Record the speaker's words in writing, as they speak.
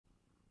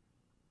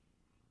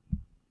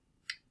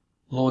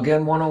Hello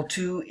again,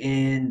 102.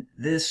 In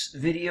this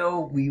video,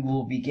 we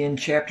will begin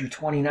Chapter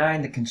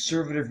 29, the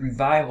Conservative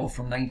Revival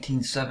from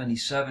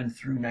 1977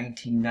 through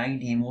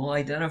 1990, and we'll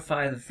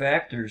identify the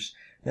factors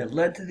that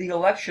led to the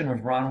election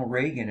of Ronald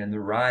Reagan and the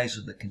rise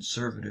of the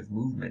conservative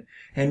movement.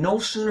 And no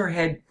sooner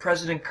had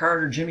President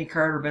Jimmy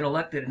Carter, been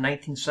elected in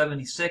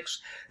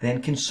 1976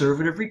 than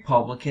conservative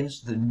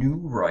Republicans, the New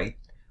Right,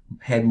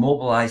 had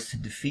mobilized to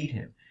defeat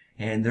him.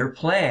 And their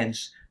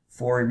plans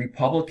for a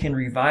Republican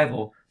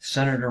revival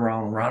centered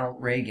around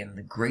Ronald Reagan,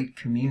 the great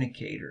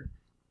communicator.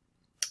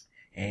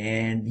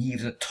 And he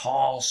was a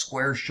tall,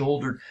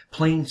 square-shouldered,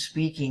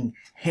 plain-speaking,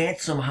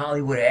 handsome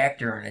Hollywood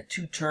actor and a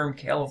two-term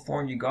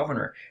California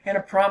governor and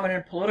a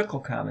prominent political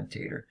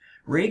commentator.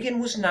 Reagan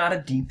was not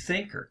a deep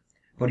thinker,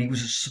 but he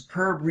was a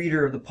superb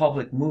reader of the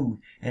public mood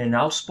and an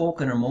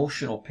outspoken,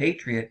 emotional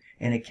patriot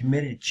and a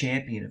committed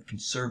champion of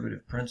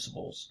conservative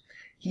principles.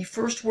 He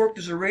first worked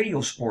as a radio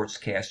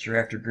sportscaster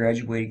after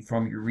graduating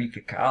from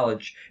Eureka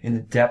College in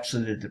the depths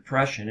of the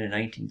Depression in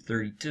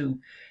 1932,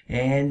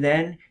 and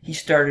then he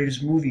started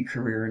his movie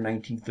career in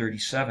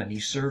 1937. He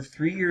served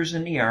 3 years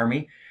in the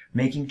Army,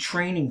 making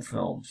training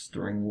films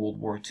during World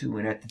War II,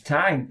 and at the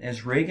time,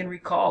 as Reagan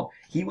recalled,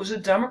 he was a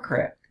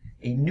Democrat,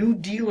 a New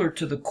Dealer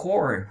to the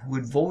core who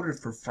had voted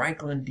for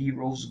Franklin D.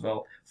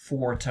 Roosevelt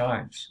 4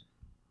 times.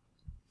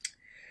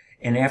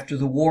 And after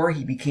the war,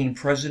 he became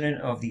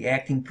president of the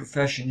Acting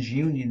Professions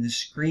Union, the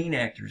Screen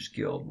Actors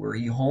Guild, where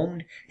he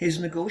honed his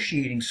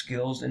negotiating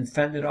skills and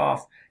fended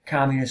off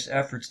communist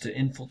efforts to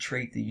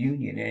infiltrate the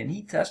union. And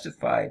he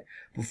testified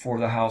before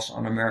the House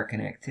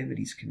Un-American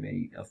Activities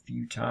Committee a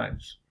few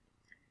times.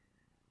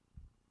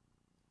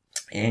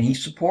 And he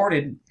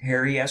supported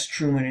Harry S.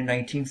 Truman in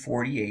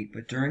 1948,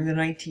 but during the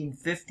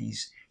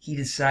 1950s, he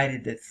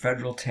decided that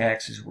federal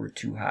taxes were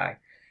too high.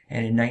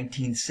 And in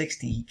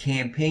 1960, he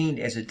campaigned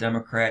as a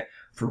Democrat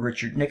for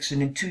Richard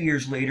Nixon, and 2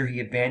 years later,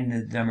 he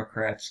abandoned the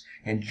Democrats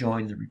and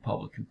joined the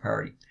Republican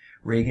Party.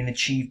 Reagan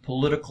achieved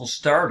political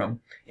stardom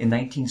in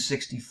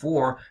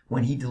 1964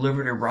 when he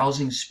delivered a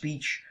rousing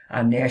speech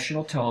on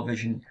national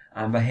television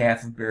on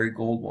behalf of Barry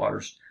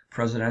Goldwater's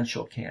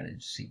presidential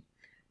candidacy.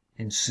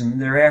 And soon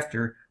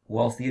thereafter,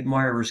 wealthy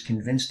admirers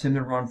convinced him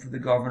to run for the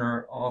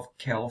governor of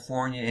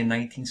California in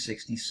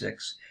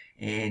 1966,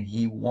 and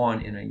he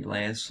won in a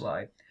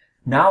landslide.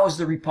 Now, as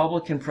the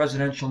Republican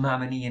presidential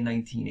nominee in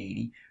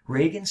 1980,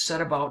 Reagan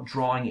set about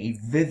drawing a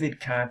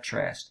vivid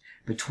contrast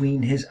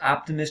between his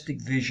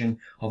optimistic vision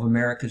of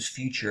America's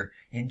future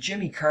and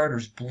Jimmy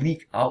Carter's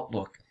bleak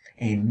outlook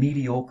and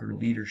mediocre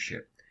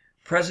leadership.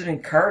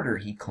 President Carter,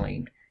 he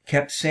claimed,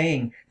 kept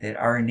saying that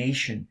our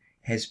nation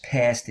has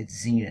passed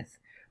its zenith.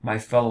 My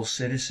fellow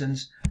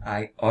citizens,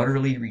 I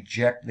utterly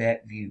reject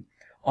that view.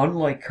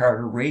 Unlike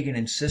Carter, Reagan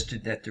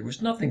insisted that there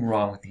was nothing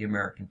wrong with the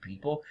American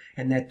people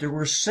and that there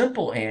were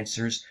simple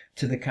answers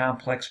to the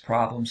complex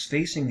problems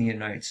facing the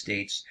United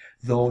States,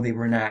 though they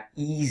were not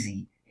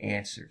easy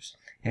answers.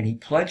 And he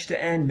pledged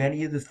to end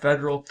many of the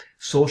federal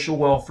social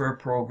welfare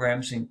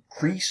programs,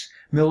 increase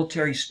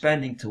military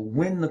spending to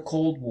win the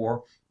Cold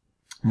War,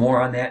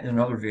 more on that in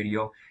another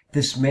video,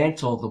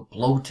 dismantle the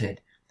bloated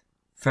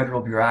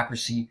federal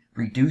bureaucracy,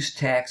 reduce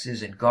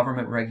taxes and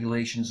government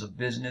regulations of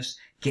business,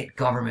 get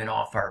government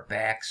off our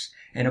backs,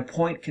 and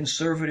appoint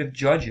conservative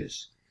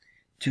judges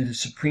to the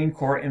Supreme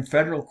Court and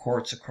federal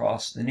courts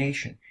across the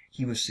nation.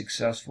 He was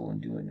successful in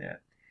doing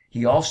that.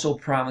 He also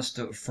promised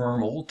to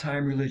affirm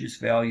old-time religious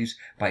values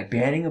by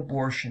banning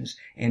abortions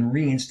and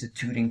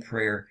reinstituting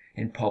prayer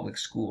in public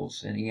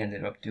schools, and he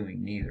ended up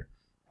doing neither.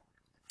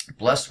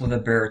 Blessed with a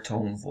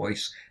baritone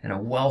voice and a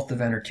wealth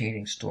of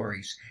entertaining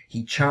stories,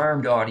 he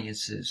charmed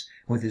audiences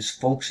with his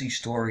folksy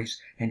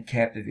stories and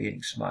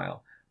captivating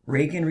smile.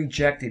 Reagan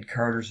rejected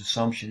Carter's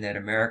assumption that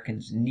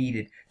Americans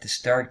needed to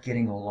start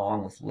getting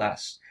along with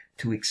less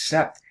to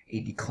accept a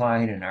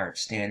decline in our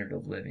standard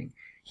of living.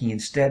 He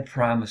instead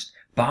promised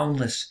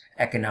boundless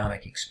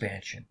economic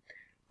expansion.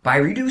 By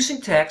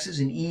reducing taxes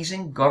and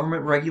easing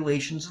government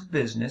regulations of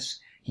business,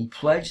 he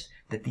pledged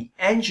that the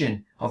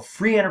engine of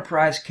free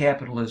enterprise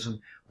capitalism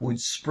would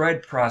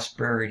spread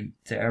prosperity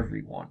to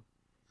everyone.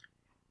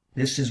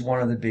 This is one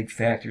of the big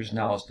factors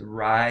now, is the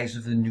rise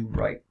of the New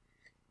Right.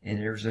 And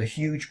there's a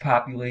huge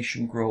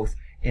population growth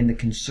in the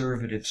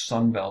conservative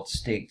Sunbelt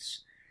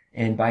states.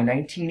 And by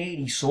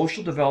 1980,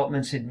 social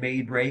developments had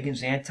made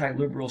Reagan's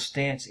anti-liberal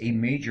stance a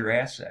major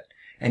asset.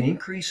 An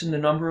increase in the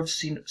number of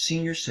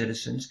senior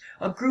citizens,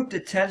 a group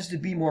that tends to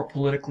be more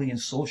politically and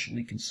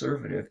socially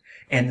conservative,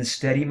 and the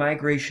steady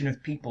migration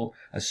of people,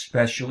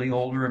 especially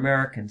older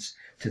Americans,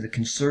 to the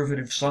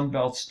conservative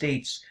Sunbelt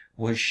states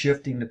was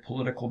shifting the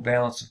political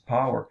balance of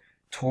power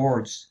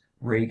towards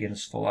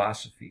Reagan's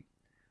philosophy.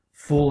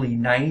 Fully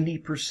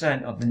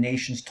 90% of the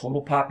nation's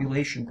total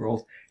population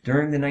growth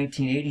during the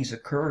 1980s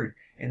occurred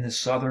in the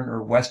southern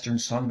or western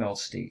Sunbelt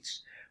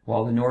states,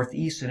 while the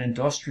northeast and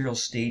industrial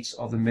states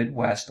of the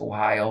Midwest,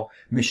 Ohio,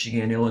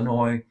 Michigan,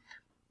 Illinois,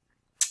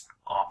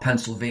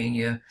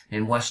 Pennsylvania,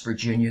 and West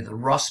Virginia, the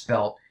Rust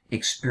Belt,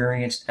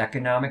 experienced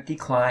economic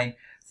decline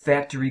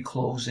factory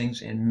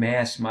closings, and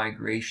mass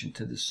migration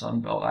to the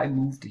Sun Belt. I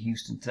moved to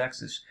Houston,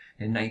 Texas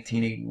in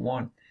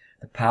 1981.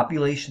 The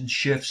population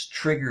shifts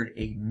triggered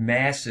a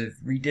massive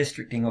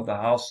redistricting of the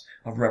House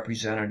of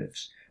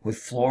Representatives, with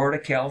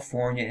Florida,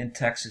 California, and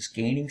Texas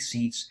gaining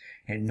seats,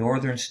 and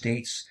northern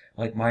states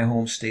like my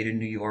home state of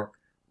New York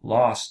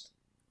lost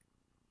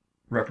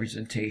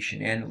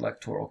representation and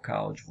electoral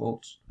college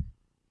votes.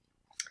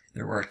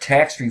 There were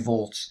tax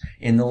revolts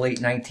in the late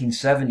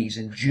 1970s.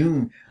 In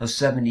June of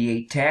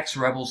 '78, tax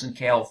rebels in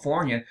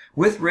California,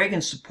 with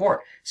Reagan's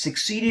support,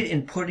 succeeded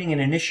in putting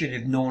an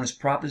initiative known as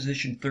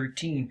Proposition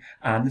 13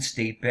 on the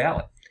state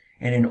ballot.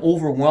 And an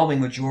overwhelming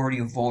majority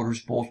of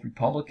voters, both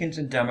Republicans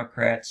and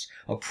Democrats,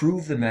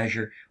 approved the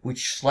measure,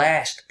 which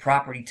slashed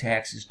property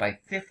taxes by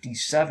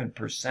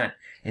 57%.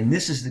 And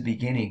this is the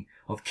beginning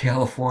of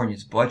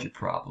California's budget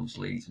problems,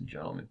 ladies and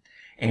gentlemen.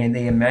 And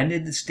they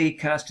amended the state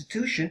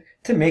constitution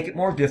to make it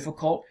more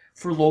difficult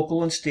for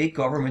local and state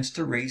governments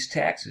to raise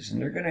taxes.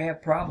 And they're going to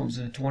have problems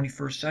in the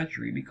 21st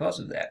century because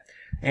of that.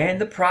 And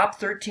the Prop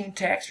 13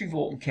 tax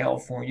revolt in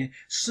California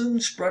soon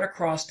spread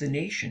across the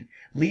nation,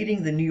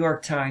 leading the New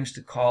York Times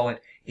to call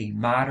it a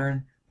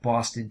modern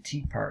Boston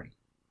Tea Party.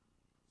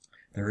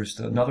 There is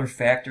another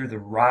factor, the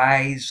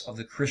rise of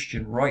the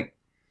Christian right.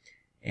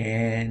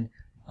 And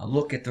a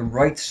look at the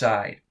right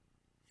side.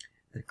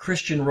 The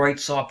Christian right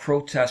saw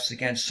protests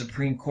against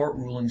Supreme Court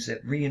rulings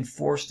that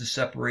reinforced the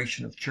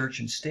separation of church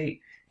and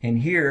state. And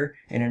here,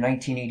 in a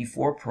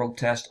 1984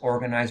 protest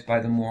organized by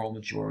the Moral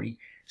Majority,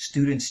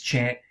 students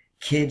chant,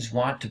 "Kids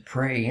want to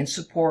pray," in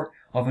support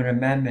of an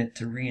amendment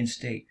to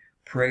reinstate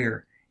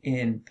prayer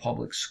in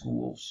public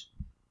schools.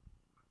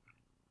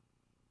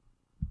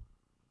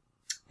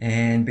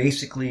 And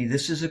basically,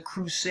 this is a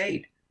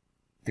crusade.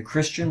 The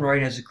Christian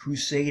right has a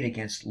crusade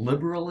against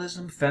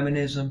liberalism,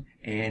 feminism,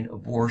 and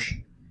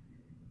abortion.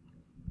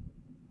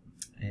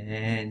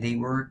 And they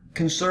were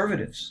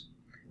conservatives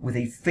with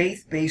a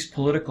faith-based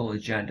political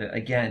agenda,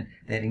 again,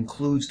 that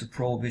includes the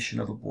prohibition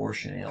of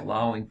abortion and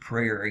allowing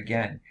prayer,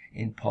 again,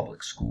 in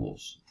public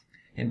schools.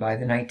 And by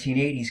the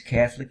 1980s,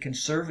 Catholic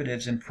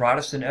conservatives and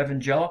Protestant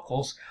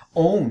evangelicals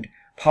owned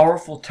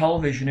powerful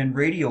television and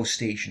radio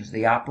stations.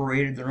 They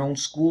operated their own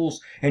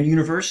schools and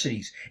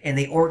universities, and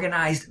they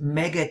organized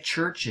mega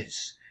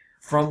churches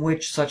from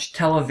which such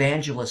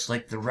televangelists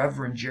like the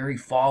Reverend Jerry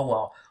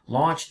Falwell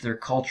launched their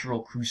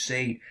cultural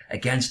crusade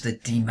against the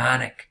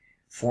demonic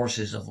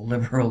forces of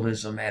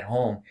liberalism at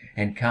home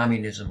and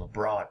communism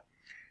abroad.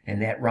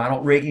 And that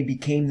Ronald Reagan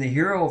became the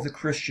hero of the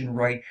Christian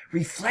right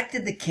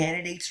reflected the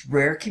candidate's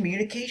rare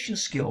communication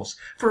skills,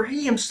 for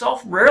he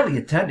himself rarely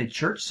attended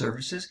church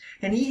services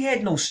and he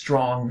had no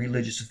strong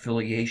religious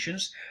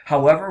affiliations.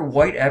 However,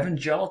 white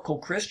evangelical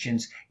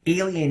Christians,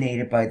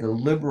 alienated by the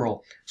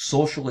liberal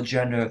social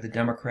agenda of the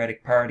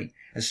Democratic Party,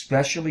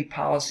 especially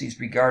policies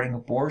regarding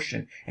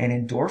abortion and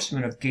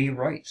endorsement of gay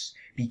rights,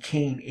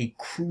 became a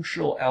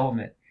crucial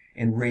element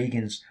in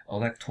Reagan's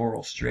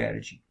electoral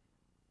strategy.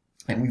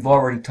 And we've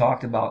already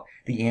talked about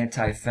the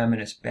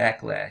anti-feminist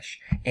backlash.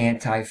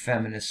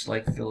 Anti-feminists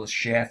like Phyllis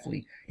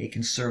Schlafly, a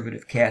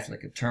conservative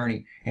Catholic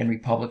attorney, and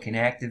Republican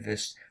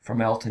activists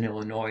from Elton,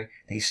 Illinois,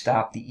 they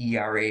stopped the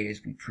ERA,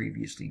 as we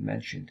previously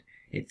mentioned.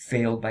 It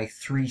failed by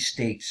 3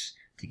 states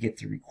to get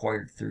the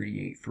required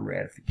 38 for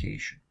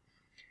ratification.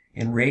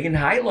 And Reagan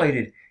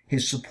highlighted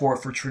his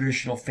support for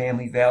traditional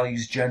family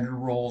values, gender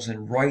roles,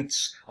 and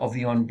rights of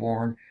the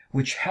unborn,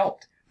 which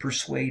helped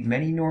persuade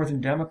many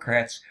Northern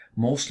Democrats,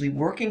 mostly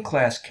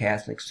working-class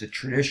Catholics, the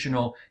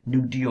traditional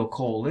New Deal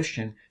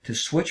coalition, to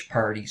switch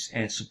parties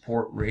and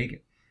support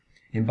Reagan.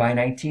 And by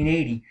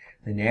 1980,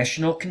 the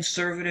national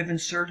conservative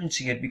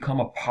insurgency had become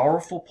a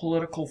powerful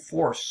political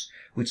force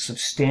with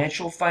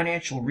substantial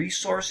financial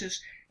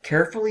resources,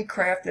 carefully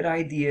crafted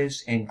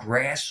ideas, and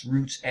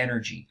grassroots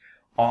energy,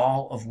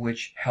 all of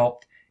which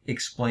helped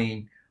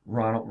explain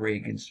Ronald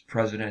Reagan's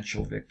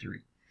presidential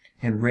victory.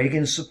 And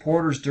Reagan's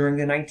supporters during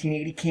the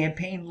 1980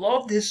 campaign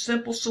loved his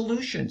simple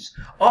solutions,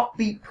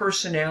 upbeat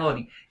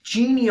personality,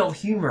 genial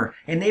humor,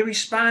 and they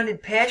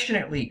responded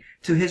passionately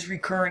to his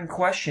recurring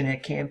question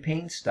at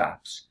campaign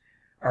stops.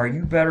 Are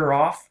you better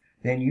off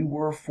than you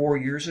were 4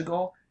 years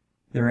ago?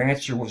 Their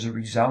answer was a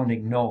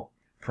resounding no.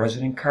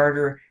 President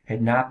Carter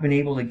had not been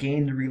able to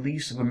gain the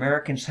release of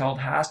Americans held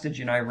hostage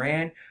in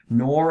Iran,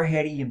 nor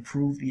had he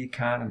improved the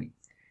economy.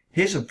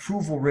 His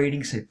approval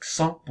ratings had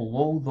sunk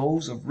below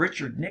those of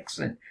Richard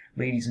Nixon,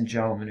 ladies and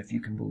gentlemen, if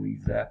you can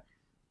believe that.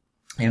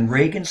 And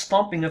Reagan's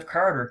thumping of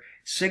Carter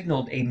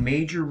signaled a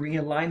major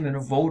realignment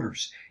of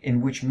voters,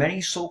 in which many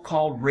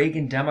so-called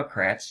Reagan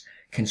Democrats,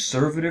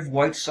 conservative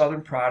white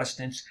Southern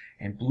Protestants,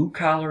 and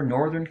blue-collar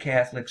Northern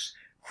Catholics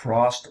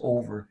crossed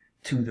over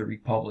to the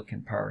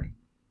Republican Party.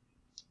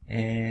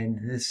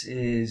 And this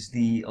is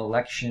the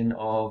election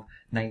of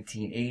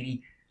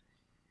 1980.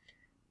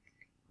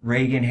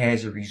 Reagan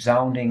has a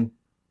resounding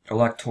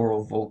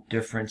electoral vote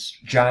difference.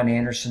 John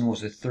Anderson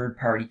was a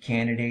third-party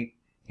candidate,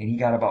 and he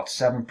got about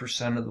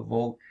 7% of the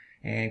vote.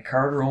 And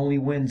Carter only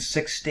wins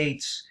 6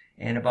 states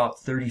and about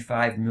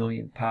 35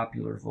 million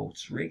popular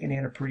votes. Reagan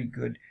had a pretty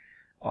good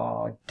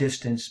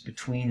distance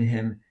between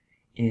him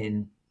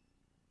in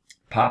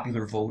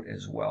popular vote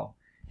as well.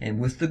 And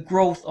with the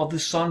growth of the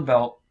Sun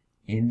Belt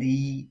in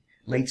the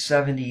late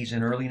 70s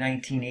and early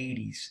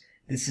 1980s,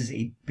 this is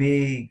a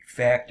big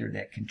factor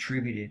that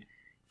contributed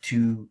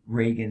to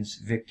Reagan's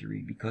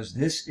victory, because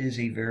this is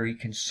a very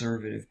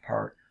conservative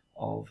part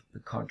of the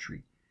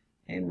country.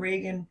 And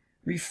Reagan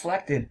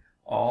reflected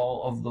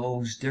all of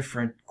those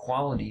different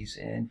qualities,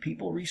 and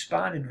people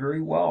responded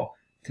very well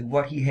to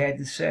what he had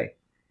to say.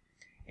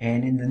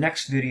 And in the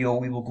next video,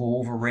 we will go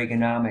over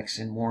Reaganomics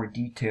in more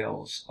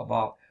details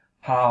about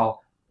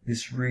how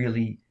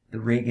the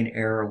Reagan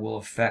era will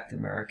affect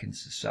American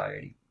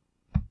society.